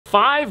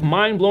5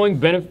 mind-blowing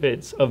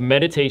benefits of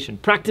meditation.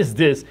 Practice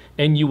this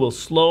and you will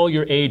slow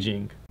your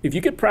aging. If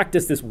you could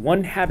practice this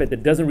one habit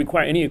that doesn't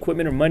require any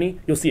equipment or money,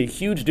 you'll see a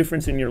huge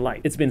difference in your life.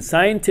 It's been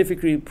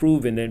scientifically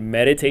proven that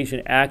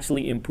meditation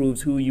actually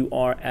improves who you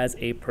are as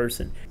a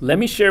person. Let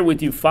me share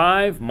with you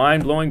 5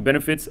 mind-blowing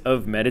benefits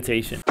of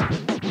meditation.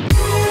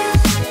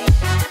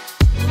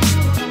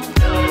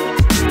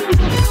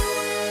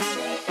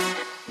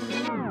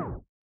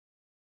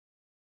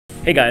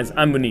 Hey guys,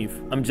 I'm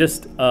Munif. I'm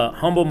just a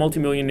humble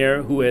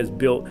multimillionaire who has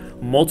built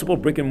multiple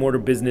brick and mortar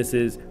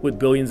businesses with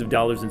billions of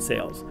dollars in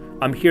sales.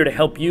 I'm here to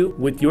help you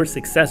with your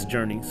success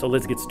journey, so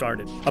let's get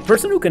started. A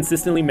person who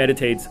consistently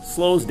meditates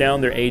slows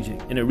down their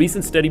aging. In a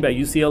recent study by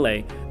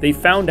UCLA, they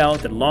found out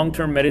that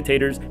long-term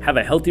meditators have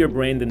a healthier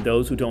brain than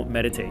those who don't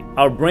meditate.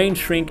 Our brains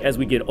shrink as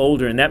we get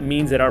older, and that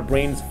means that our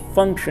brain's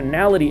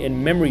functionality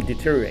and memory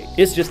deteriorate.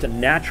 It's just a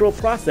natural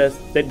process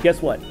that,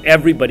 guess what,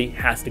 everybody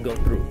has to go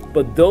through.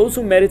 But those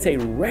who meditate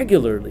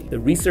regularly, the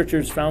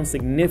researchers found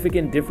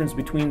significant difference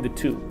between the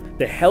two.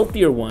 The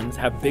healthier ones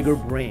have bigger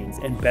brains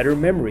and better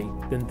memory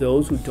than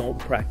those who don't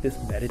practice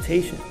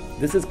meditation.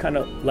 This is kind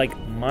of like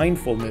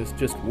mindfulness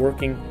just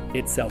working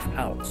itself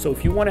out. So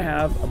if you want to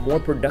have a more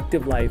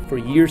productive life for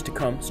years to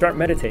come, start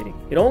meditating.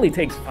 It only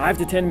takes 5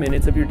 to 10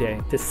 minutes of your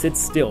day to sit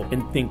still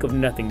and think of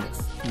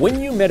nothingness.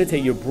 When you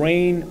meditate, your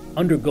brain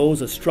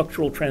undergoes a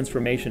structural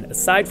transformation.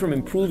 Aside from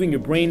improving your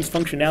brain's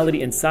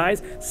functionality and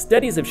size,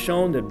 studies have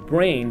shown that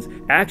brains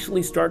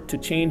actually start to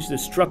change the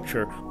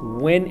structure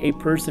when a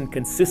person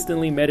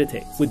consistently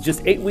meditates. With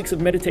just 8 weeks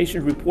of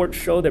meditation, reports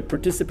show that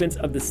participants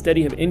of the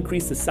study have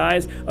increased the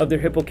size of their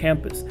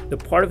hippocampus, the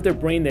part of their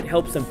brain that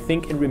helps them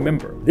think and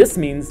remember. This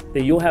means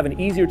that you'll have an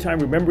easier time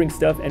remembering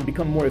stuff and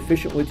become more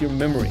efficient with your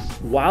memory.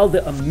 While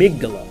the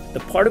amygdala, the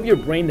part of your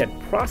brain that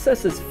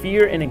processes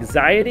fear and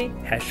anxiety,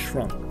 has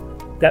shrunk.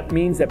 That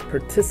means that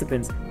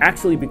participants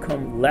actually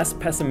become less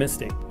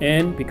pessimistic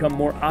and become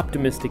more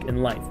optimistic in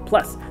life.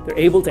 Plus, they're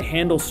able to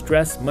handle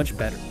stress much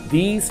better.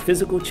 These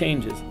physical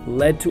changes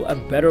led to a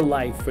better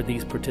life for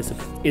these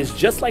participants. It's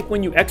just like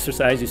when you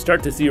exercise, you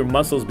start to see your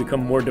muscles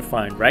become more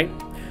defined, right?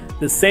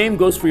 The same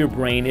goes for your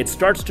brain. It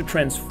starts to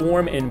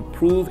transform and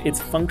improve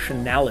its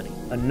functionality.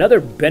 Another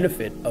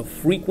benefit of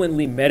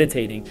frequently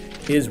meditating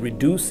is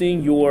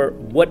reducing your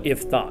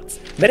what-if thoughts.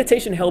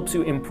 Meditation helps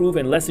you improve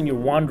and lessen your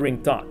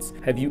wandering thoughts.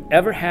 Have you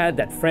ever had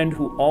that friend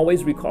who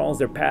always recalls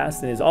their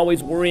past and is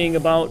always worrying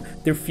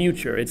about their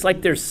future? It's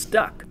like they're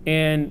stuck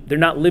and they're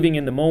not living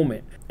in the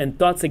moment, and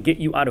thoughts that get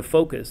you out of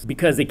focus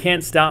because they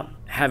can't stop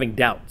having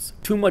doubts.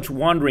 Too much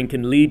wandering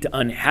can lead to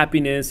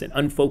unhappiness and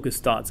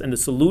unfocused thoughts, and the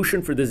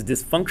solution for this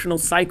dysfunctional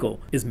cycle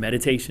is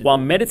meditation. While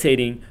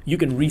meditating, you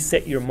can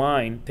reset your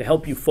mind to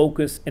help you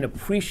focus and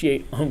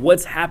appreciate on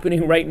what's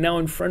happening right now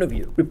in front of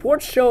you.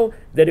 Reports show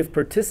that if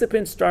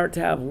participants start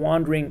to have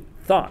wandering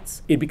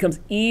thoughts, it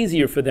becomes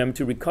easier for them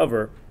to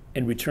recover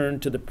and return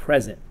to the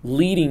present,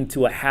 leading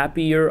to a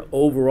happier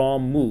overall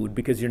mood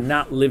because you're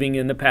not living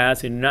in the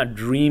past and you're not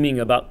dreaming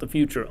about the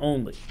future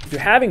only. If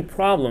you're having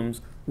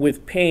problems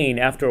with pain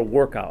after a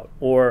workout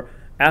or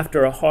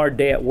after a hard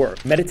day at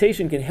work,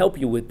 meditation can help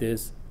you with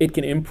this. It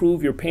can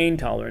improve your pain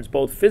tolerance,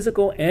 both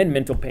physical and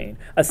mental pain.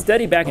 A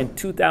study back in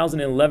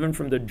 2011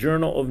 from the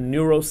Journal of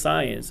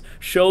Neuroscience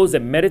shows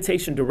that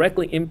meditation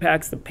directly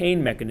impacts the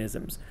pain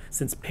mechanisms,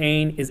 since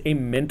pain is a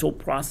mental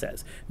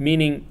process,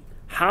 meaning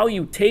how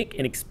you take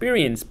and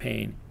experience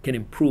pain can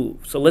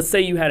improve. So let's say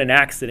you had an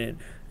accident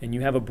and you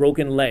have a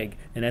broken leg,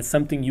 and that's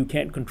something you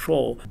can't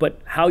control,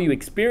 but how you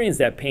experience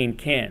that pain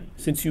can.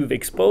 Since you've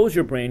exposed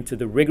your brain to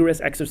the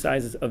rigorous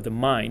exercises of the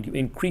mind, you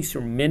increase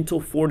your mental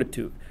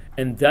fortitude,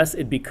 and thus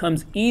it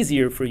becomes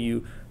easier for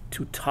you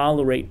to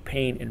tolerate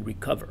pain and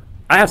recover.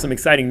 I have some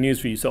exciting news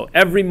for you. So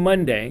every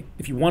Monday,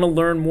 if you want to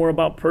learn more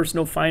about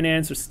personal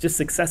finance or just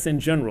success in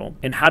general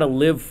and how to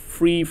live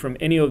free from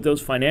any of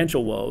those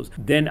financial woes,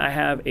 then I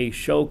have a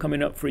show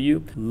coming up for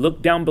you.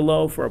 Look down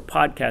below for a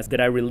podcast that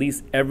I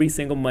release every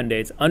single Monday.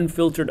 It's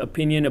unfiltered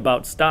opinion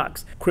about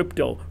stocks,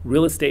 crypto,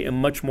 real estate, and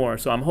much more.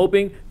 So I'm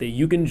hoping that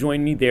you can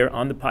join me there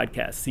on the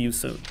podcast. See you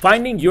soon.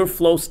 Finding your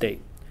flow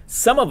state.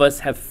 Some of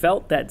us have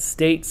felt that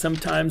state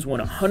sometimes when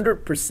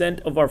 100%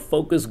 of our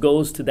focus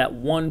goes to that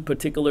one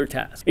particular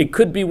task. It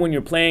could be when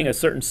you're playing a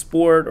certain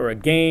sport or a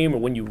game, or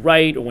when you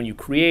write or when you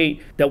create,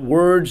 that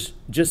words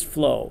just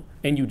flow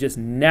and you just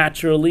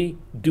naturally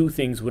do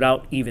things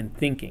without even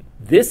thinking.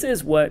 This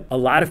is what a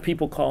lot of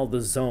people call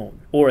the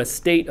zone, or a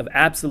state of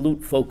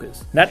absolute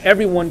focus. Not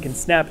everyone can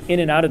snap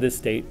in and out of this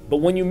state, but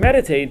when you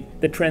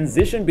meditate, the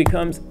transition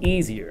becomes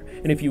easier.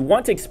 And if you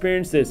want to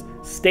experience this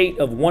state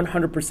of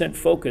 100%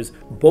 focus,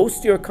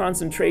 boost your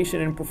concentration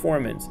and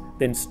performance,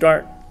 then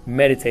start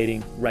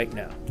meditating right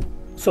now.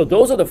 So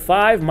those are the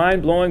 5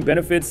 mind-blowing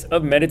benefits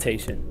of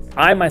meditation.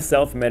 I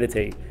myself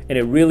meditate, and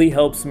it really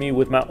helps me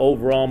with my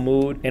overall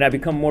mood, and I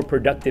become more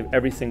productive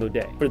every single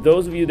day. For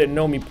those of you that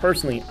know me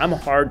personally, I'm a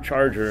hard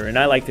charger and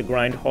I like to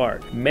grind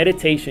hard.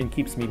 Meditation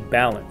keeps me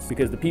balanced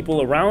because the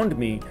people around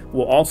me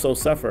will also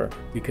suffer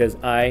because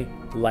I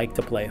like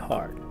to play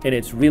hard. And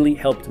it's really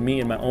helped me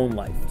in my own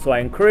life. So I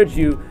encourage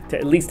you to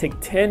at least take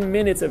 10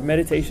 minutes of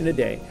meditation a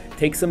day.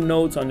 Take some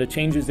notes on the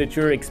changes that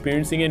you're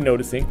experiencing and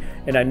noticing.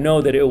 And I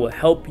know that it will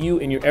help you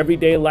in your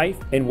everyday life.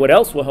 And what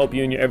else will help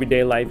you in your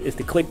everyday life is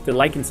to click the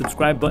like and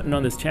subscribe button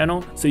on this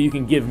channel so you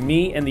can give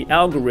me and the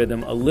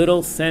algorithm a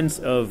little sense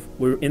of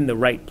we're in the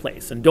right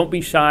place. And don't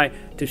be shy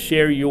to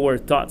share your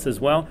thoughts as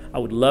well. I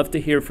would love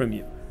to hear from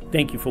you.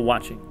 Thank you for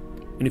watching.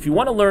 And if you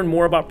want to learn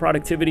more about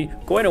productivity,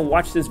 go ahead and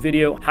watch this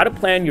video, How to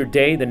Plan Your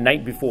Day the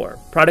Night Before,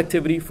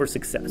 Productivity for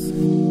Success.